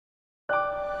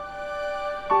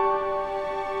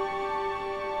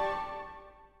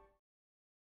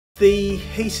The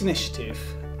Heat initiative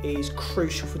is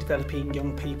crucial for developing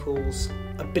young people's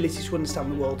ability to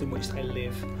understand the world in which they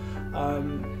live.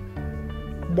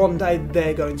 One day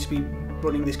they're going to be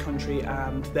running this country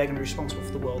and they're going to be responsible for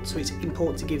the world, so it's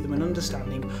important to give them an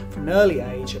understanding from an early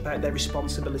age about their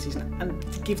responsibilities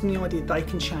and give them the idea they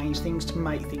can change things to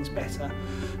make things better.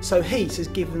 So Heat has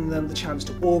given them the chance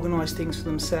to organise things for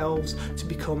themselves, to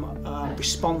become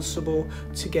responsible,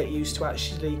 to get used to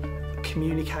actually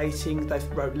communicating.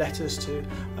 They've wrote letters to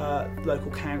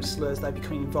local councillors, they're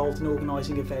becoming involved in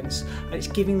organising events, and it's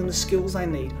giving them the skills they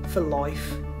need for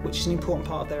life, which is an important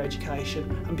part of their education,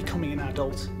 and becoming an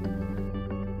adult.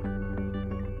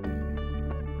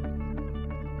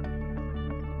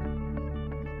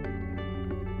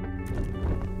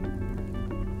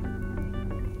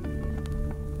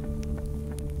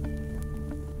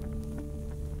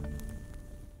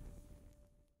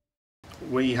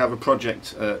 We have a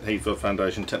project at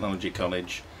Heathfield Technology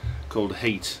College called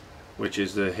HEAT, which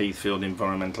is the Heathfield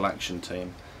Environmental Action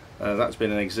Team. That's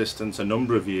been in existence a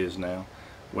number of years now,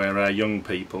 where our young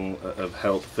people have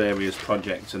helped various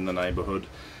projects in the neighbourhood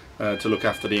to look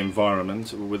after the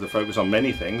environment, with a focus on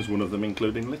many things, one of them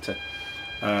including litter.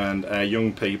 And our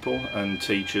young people and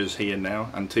teachers here now,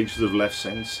 and teachers who have left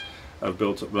since, have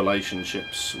built up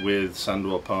relationships with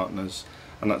Sandwell partners,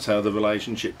 and that's how the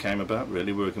relationship came about,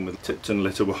 really, working with Tipton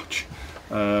Litter Watch.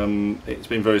 It's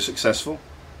been very successful.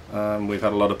 We've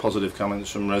had a lot of positive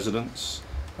comments from residents,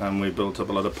 and we've built up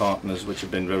a lot of partners which have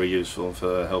been very useful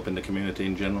for helping the community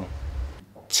in general.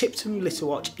 Tipton Litter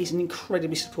Watch is an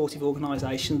incredibly supportive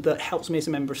organisation that helps me as a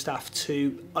member of staff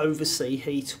to oversee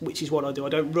Heat, which is what I do. I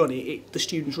don't run it, the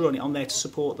students run it, I'm there to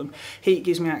support them. Heat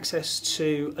gives me access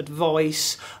to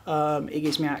advice, it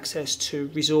gives me access to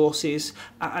resources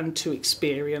and to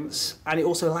experience, and it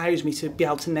also allows me to be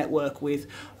able to network with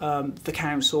the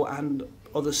council and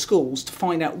other schools to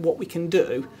find out what we can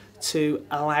do to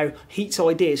allow Heat's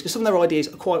ideas, because some of their ideas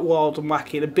are quite wild and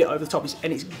wacky and a bit over the top,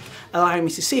 and it's allowing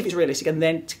me to see if it's realistic and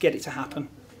then to get it to happen.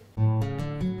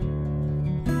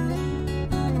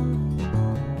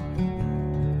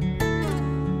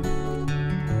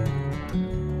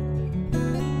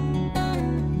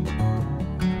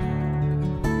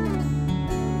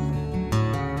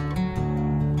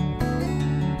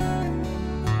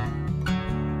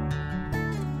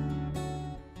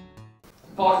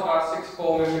 Part of our sixth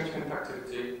form enrichment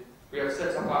activity, we have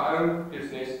set up our own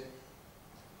business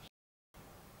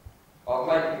of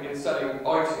making and selling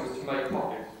items to make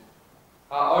profit.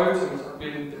 Our items have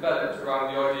been developed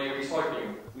around the idea of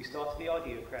recycling. We started the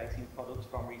idea of creating products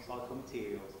from recycled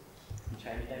materials and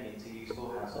changing them into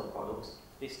useful household products.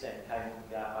 This then came up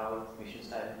with our mission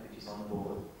statement, which is on the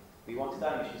board. We wanted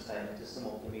our mission statement to sum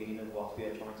up the meaning of what we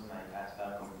are trying to make out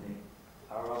of our company.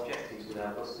 Our objectives would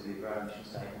help us deliver our mission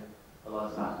statement.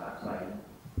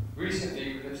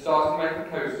 Recently, we have started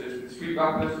making coasters with sweet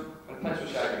wrappers and pencil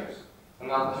shavings, and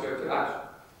now let's go to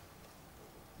that.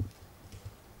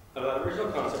 The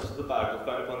original concepts of the bag were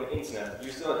found upon the internet,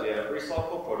 used the idea of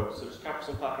recyclable products such as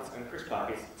capsule packets and crisp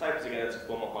packets taped together to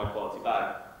form a high quality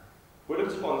bag. We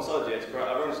looked upon this idea to create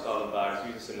our own style of bags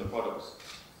using similar products.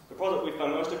 The product we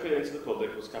found most appealing to the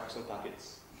public was capsule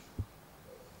packets.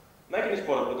 Making this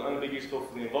product would not only be useful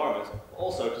for the environment, but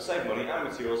also to save money and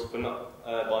materials for not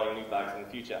buying new bags in the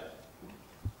future.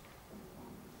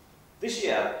 This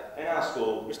year, in our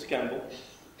school, Mr. Campbell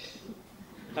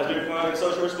has been promoting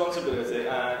social responsibility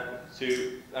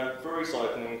for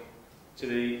recycling to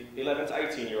the 11 to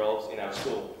 18-year-olds in our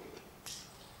school.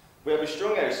 We have a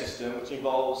strong age system which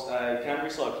involves a can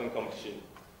recycling competition.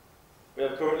 We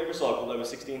have currently recycled over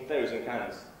 16,000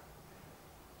 cans.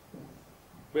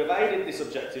 We have aided this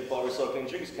objective by recycling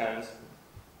drinks cans,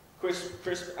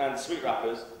 crisp and sweet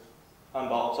wrappers, and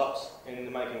bottle tops in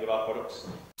the making of our products.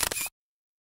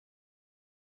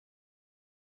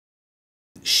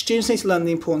 Students need to learn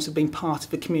the importance of being part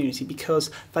of a community,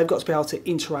 because they've got to be able to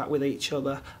interact with each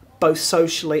other, both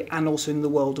socially and also in the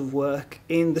world of work.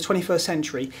 In the 21st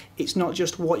century, it's not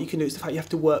just what you can do, it's the fact you have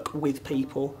to work with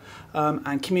people,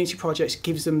 and community projects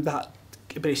gives them that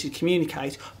ability to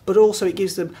communicate, but also it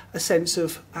gives them a sense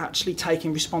of actually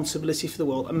taking responsibility for the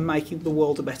world and making the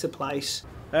world a better place.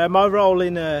 My role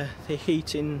in the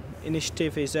Heat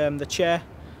initiative is the chair.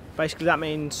 Basically that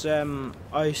means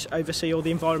I oversee all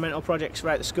the environmental projects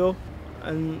throughout the school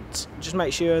and just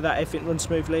make sure that everything runs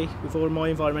smoothly with all my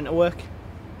environmental work.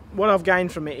 What I've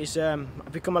gained from it is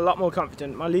I've become a lot more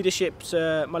confident. My leadership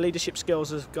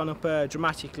skills have gone up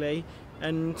dramatically,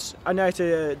 and I know how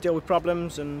to deal with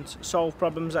problems and solve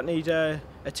problems that need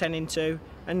attending to,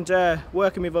 and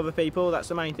working with other people, that's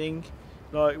the main thing.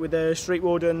 like with the street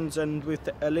wardens and with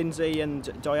Lindsay and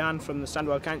Diane from the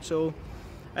Sandwell Council,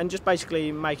 and just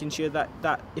basically making sure that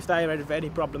if they have any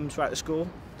problems throughout the school,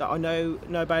 that I know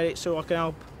about it, so I can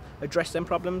help address them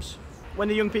problems. When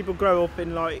the young people grow up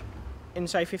in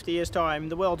say 50 years time,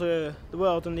 the world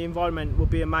and the environment will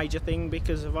be a major thing,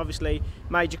 because of obviously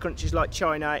major countries like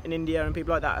China and India and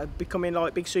people like that are becoming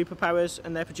like big superpowers,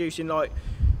 and they're producing like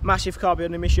massive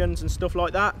carbon emissions and stuff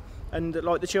like that, and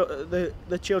like the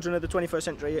children of the 21st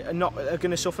century are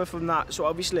going to suffer from that. So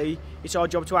obviously it's our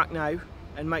job to act now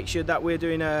and make sure that we're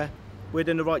doing the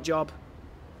right job.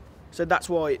 So that's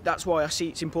why I see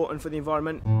it's important for the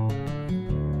environment.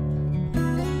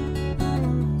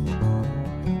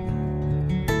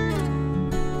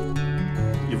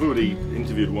 You've already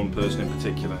interviewed one person in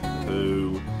particular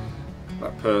who,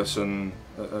 that person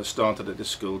started at this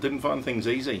school, didn't find things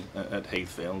easy at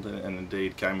Heathfield, and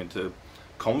indeed came into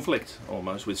conflict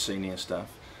almost with senior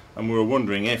staff, and we were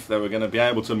wondering if they were going to be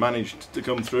able to manage to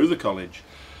come through the college.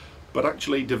 But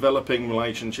actually developing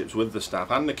relationships with the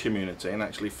staff and the community, and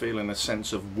actually feeling a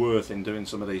sense of worth in doing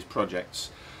some of these projects,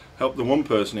 helped the one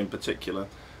person in particular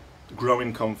grow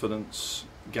in confidence,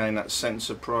 gain that sense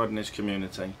of pride in his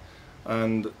community,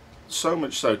 and so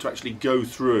much so to actually go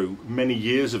through many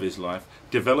years of his life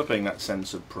developing that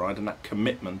sense of pride and that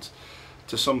commitment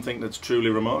to something that's truly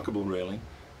remarkable, really.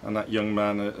 And that young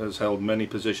man has held many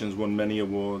positions, won many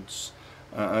awards,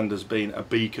 and has been a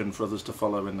beacon for others to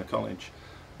follow in the college.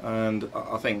 And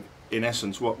I think, in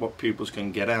essence, what pupils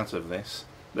can get out of this,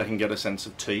 they can get a sense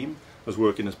of team, as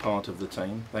working as part of the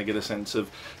team. They get a sense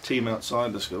of team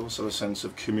outside the school, so a sense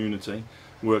of community,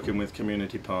 working with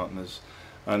community partners,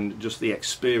 and just the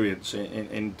experience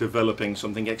in developing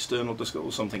something external to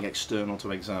school, something external to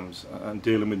exams, and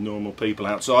dealing with normal people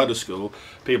outside of school,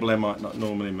 people they might not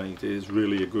normally meet, is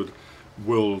really a good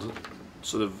world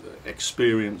sort of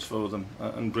experience for them,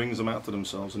 and brings them out to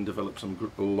themselves and develops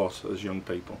them a lot as young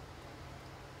people.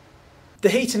 The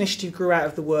HEAT initiative grew out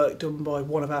of the work done by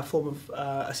one of our former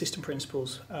assistant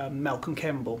principals, Malcolm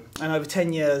Kemble. And over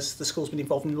 10 years, the school's been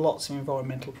involved in lots of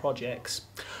environmental projects.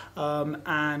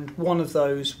 And one of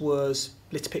those was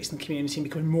litter picks in the community, and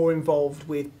becoming more involved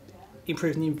with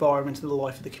improving the environment and the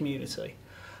life of the community.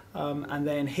 And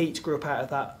then HEAT grew up out of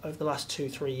that over the last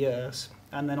 2-3 years.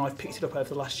 And then I've picked it up over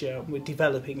the last year, and we're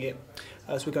developing it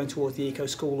as we're going towards the Eco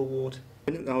School Award.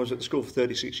 I was at the school for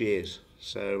 36 years,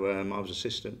 so I was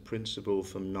assistant principal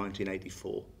from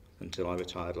 1984 until I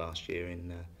retired last year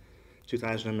in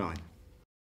 2009.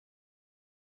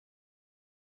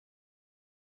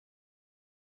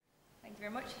 Thank you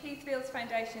very much. Heathfield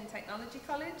Technology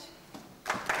College.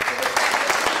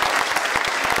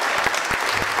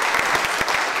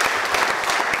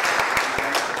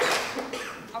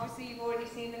 Obviously you've already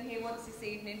seen them here once this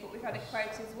evening, but we've had a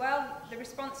quote as well. The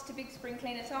response to Big Spring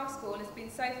Clean at our school has been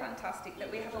so fantastic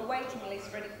that we have a waiting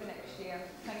list ready for next year.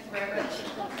 Thank you very much.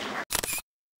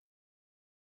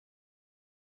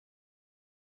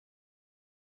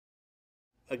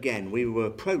 Again, we were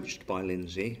approached by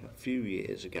Lindsay a few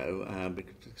years ago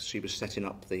because she was setting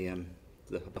up the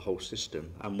whole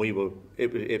system, and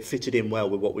it fitted in well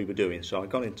with what we were doing. So I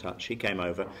got in touch, he came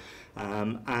over,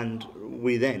 and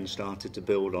we then started to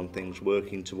build on things,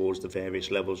 working towards the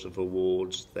various levels of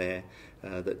awards there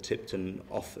that Tipton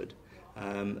offered.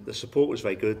 The support was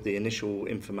very good. The initial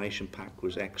information pack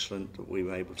was excellent that we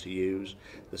were able to use.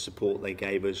 The support they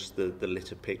gave us, the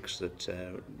litter picks that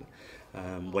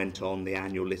went on, the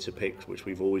annual litter picks, which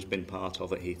we've always been part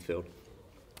of at Heathfield.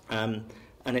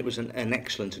 And it was an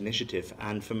excellent initiative,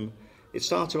 and it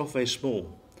started off very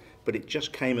small, but it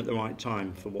just came at the right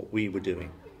time for what we were doing.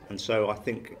 And so I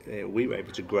think we were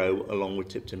able to grow along with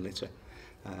Tipton Litter.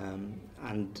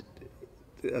 And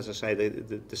as I say,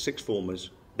 the sixth formers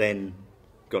then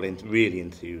got really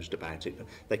enthused about it.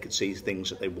 They could see things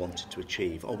that they wanted to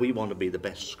achieve. Oh, we want to be the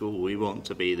best school. We want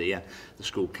to be the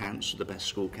school council, the best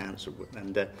school council.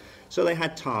 And so they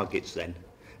had targets then,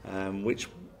 which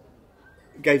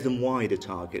gave them wider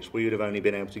targets. We would have only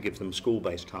been able to give them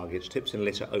school-based targets. Tipton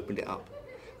Litter opened it up,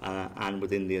 and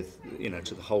within the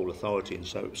to the whole authority, and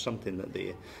so it was something that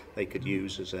they could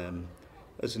use as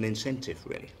an incentive,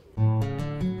 really.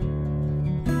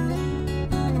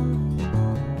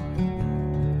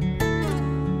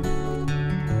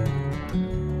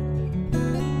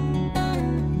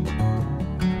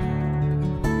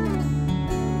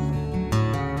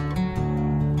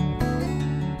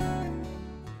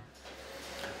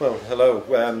 Well, hello.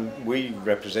 We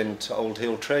represent Old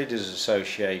Hill Traders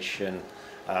Association.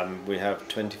 We have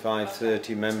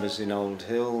 25-30 members in Old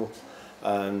Hill,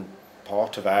 and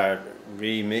part of our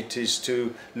remit is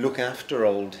to look after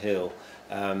Old Hill.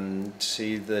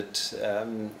 see that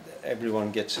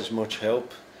everyone gets as much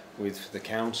help with the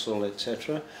council,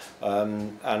 etc.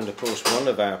 And of course one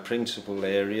of our principal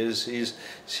areas is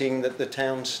seeing that the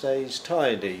town stays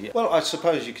tidy. Well, I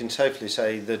suppose you can safely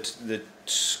say that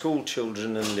school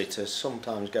children and litter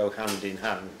sometimes go hand in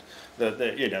hand.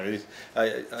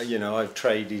 I've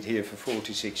traded here for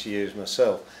 46 years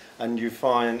myself, and you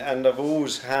find, and I've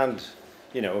always had,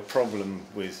 a problem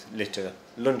with litter,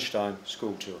 lunchtime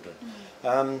school children.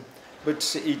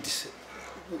 But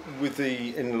with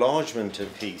the enlargement of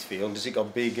Heathfield, as it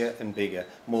got bigger and bigger,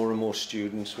 more and more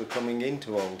students were coming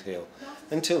into Old Hill.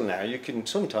 Until now, you can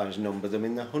sometimes number them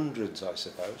in the hundreds, I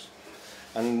suppose.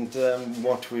 And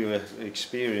what we were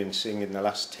experiencing in the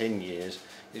last 10 years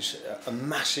is a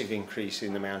massive increase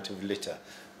in the amount of litter.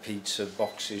 Pizza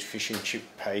boxes, fish and chip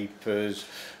papers,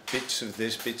 bits of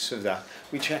this, bits of that,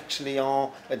 which actually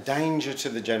are a danger to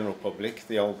the general public.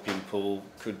 The old people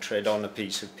could tread on a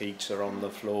piece of pizza on the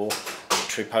floor,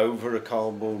 trip over a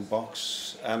cardboard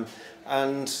box,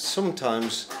 and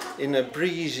sometimes in a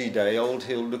breezy day Old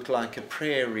Hill looked like a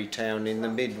prairie town in the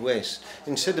Midwest.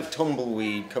 Instead of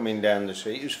tumbleweed coming down the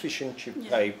street, it was fish and chip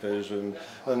papers and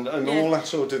all that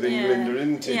sort of thing, Linda,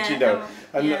 isn't it?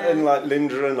 And like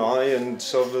Linda and I and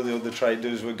some of the other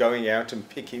traders were going out and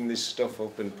picking this stuff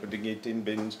up and putting it in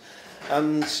bins.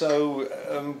 And so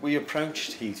we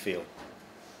approached Heathfield,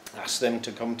 asked them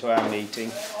to come to our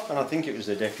meeting, and I think it was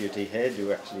the deputy head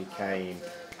who actually came.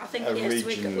 I think originally,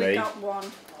 yes, we got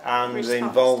one. And they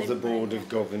involved the Board of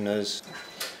Governors,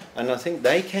 and I think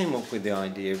they came up with the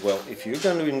idea, well, if you're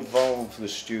going to involve the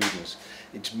students,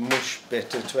 it's much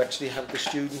better to actually have the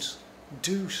students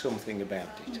do something about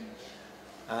it.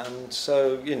 And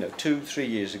so, 2-3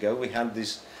 years ago we had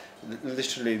this,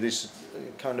 literally this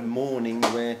kind of morning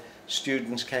where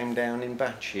students came down in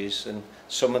batches, and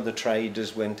some of the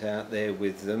traders went out there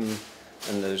with them,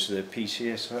 and there's the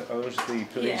PCSOs, the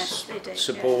police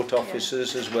support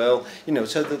officers as well,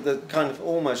 so that the kind of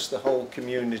almost the whole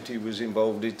community was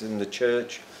involved in the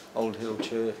church, Old Hill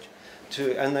Church,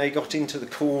 and they got into the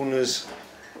corners,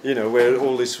 where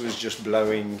all this was just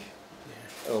blowing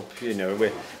up,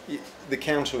 where the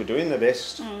council were doing their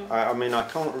best. I mean, I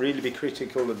can't really be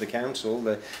critical of the council.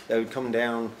 They would come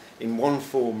down in one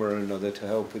form or another to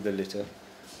help with the litter,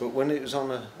 but when it was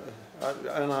on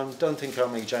and I don't think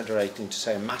I'm exaggerating to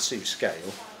say a massive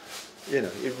scale,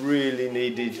 it really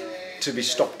needed to be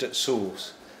stopped at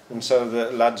source. And so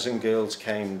the lads and girls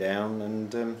came down,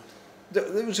 and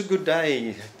it was a good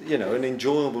day, an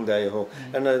enjoyable day,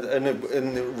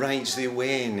 and raised the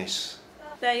awareness.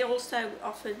 They also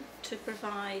offered to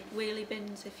provide wheelie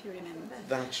bins, if you remember.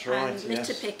 That's right, and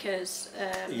litter pickers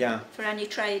for any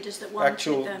traders that wanted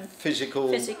actual them. Physical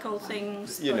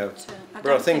things. But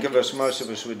I think most of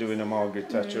us were doing a Margaret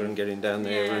Thatcher and getting down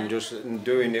there and just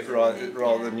doing it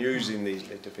rather than using these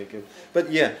litter pickers.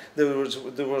 But yeah, there was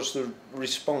the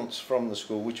response from the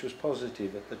school, which was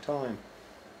positive at the time.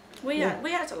 We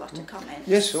had a lot of comments.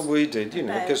 Yes, well, we did,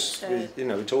 because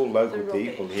it's all local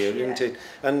people here, isn't it?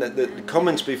 And the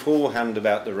comments beforehand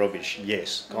about the rubbish,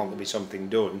 yes, can't there be something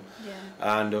done?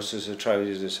 And us as a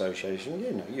traders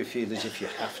association, you feel as if you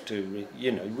have to,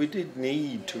 we did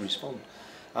need to respond.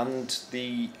 And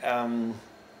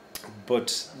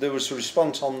but there was a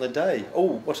response on the day.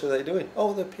 Oh, what are they doing?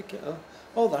 Oh, they're picking up.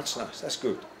 Oh, that's nice, that's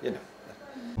good,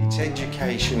 It's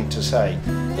education to say,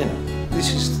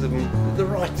 this is the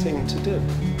right thing to do.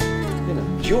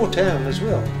 It's your town as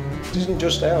well. It isn't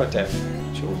just our town,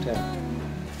 it's your town.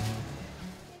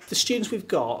 The students we've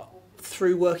got,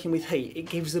 through working with Heat, it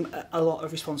gives them a lot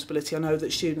of responsibility. I know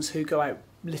that students who go out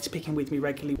litter picking with me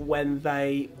regularly, when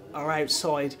they are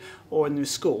outside or in the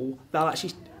school, they'll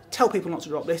actually tell people not to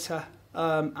drop litter.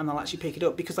 And they'll actually pick it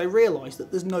up because they realise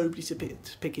that there's nobody to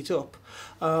pick it up.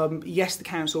 Yes, the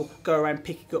council go around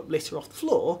picking up litter off the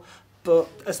floor, but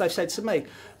as they've said to me,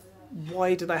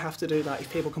 why do they have to do that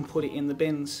if people can put it in the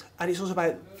bins? And it's also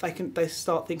about they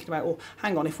start thinking about, well,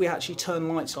 hang on, if we actually turn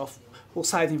lights off, we'll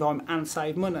save the environment and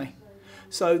save money.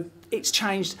 So it's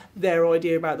changed their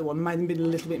idea about the one, made them be a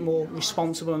little bit more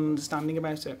responsible and understanding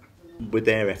about it. With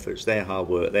their efforts, their hard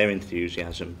work, their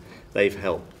enthusiasm, they've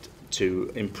helped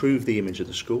to improve the image of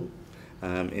the school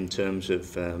in terms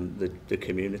of the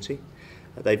community.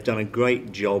 They've done a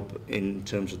great job in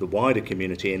terms of the wider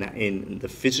community in the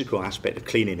physical aspect of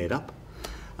cleaning it up.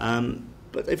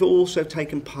 But they've also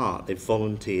taken part, they've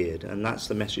volunteered, and that's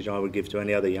the message I would give to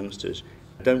any other youngsters.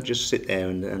 Don't just sit there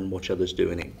and watch others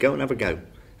doing it. Go and have a go,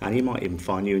 and you might even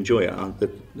find you enjoy it.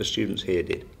 The students here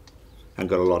did, and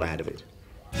got a lot out of it.